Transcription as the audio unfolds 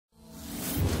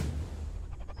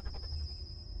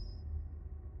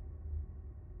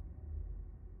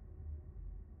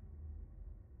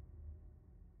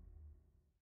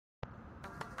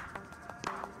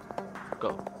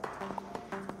Go.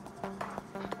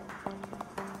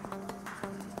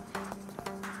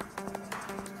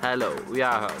 Hello, we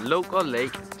are at local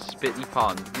lake, Spytty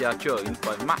Pond. We are joined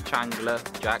by match angler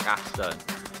Jack Aston.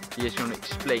 He is going to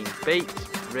explain baits,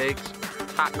 rigs,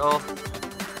 tackle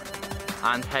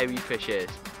and heavy fishes.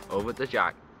 Over to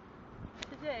Jack.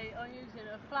 Today I'm using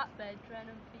a flatbed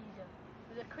Drenham feeder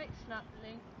with a quick snap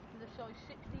link with a size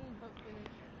 16 hook with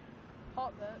a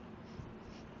popper,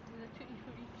 with a tutti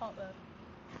frutti popper.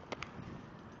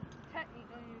 The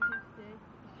technique I'm using today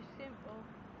is just simple.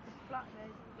 This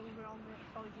flatbed over on the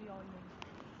side of the island.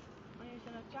 I'm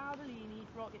using a Gabellini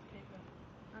rocket picker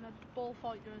and a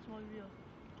bullfighter as my reel.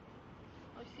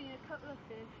 I've seen a couple of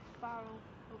fish barrel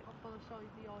up on the side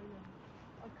of the island.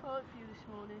 I caught a few this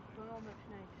morning, but not much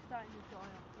now. It's starting to dry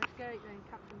up. Let's get it then,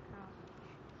 catch some carp.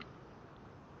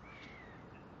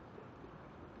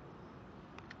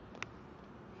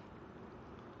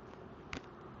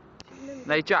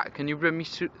 Now Jack, can you run me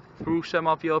through some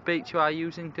of your baits you are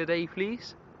using today,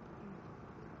 please?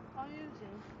 I'm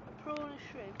using a prawn and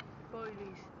shrimp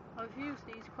boilies. I've used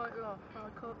these quite a lot and I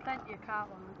caught plenty of carp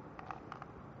on them.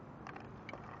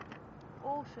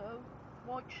 Also,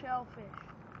 white shellfish.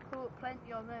 Caught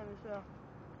plenty on them as well.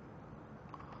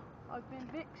 I've been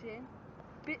mixing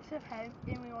bits of hemp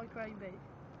in with my grain bait.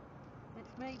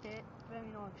 It's made it very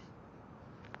nice.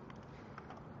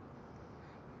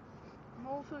 I'm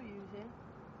also using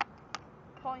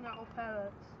pineapple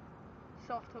pellets,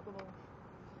 soft hookables.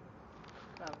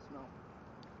 Have a smell.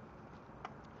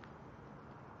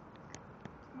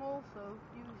 I'm also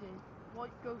using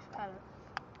white ghost pellets.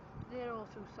 They're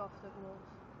also soft hookables.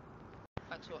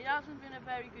 It hasn't been a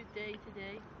very good day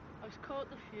today. I've caught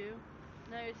a few.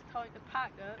 Now it's time to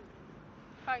pack up.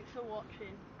 Thanks for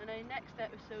watching. And our next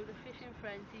episode of Fishing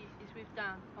Frenzy is with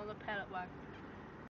Dan on the pellet wagon.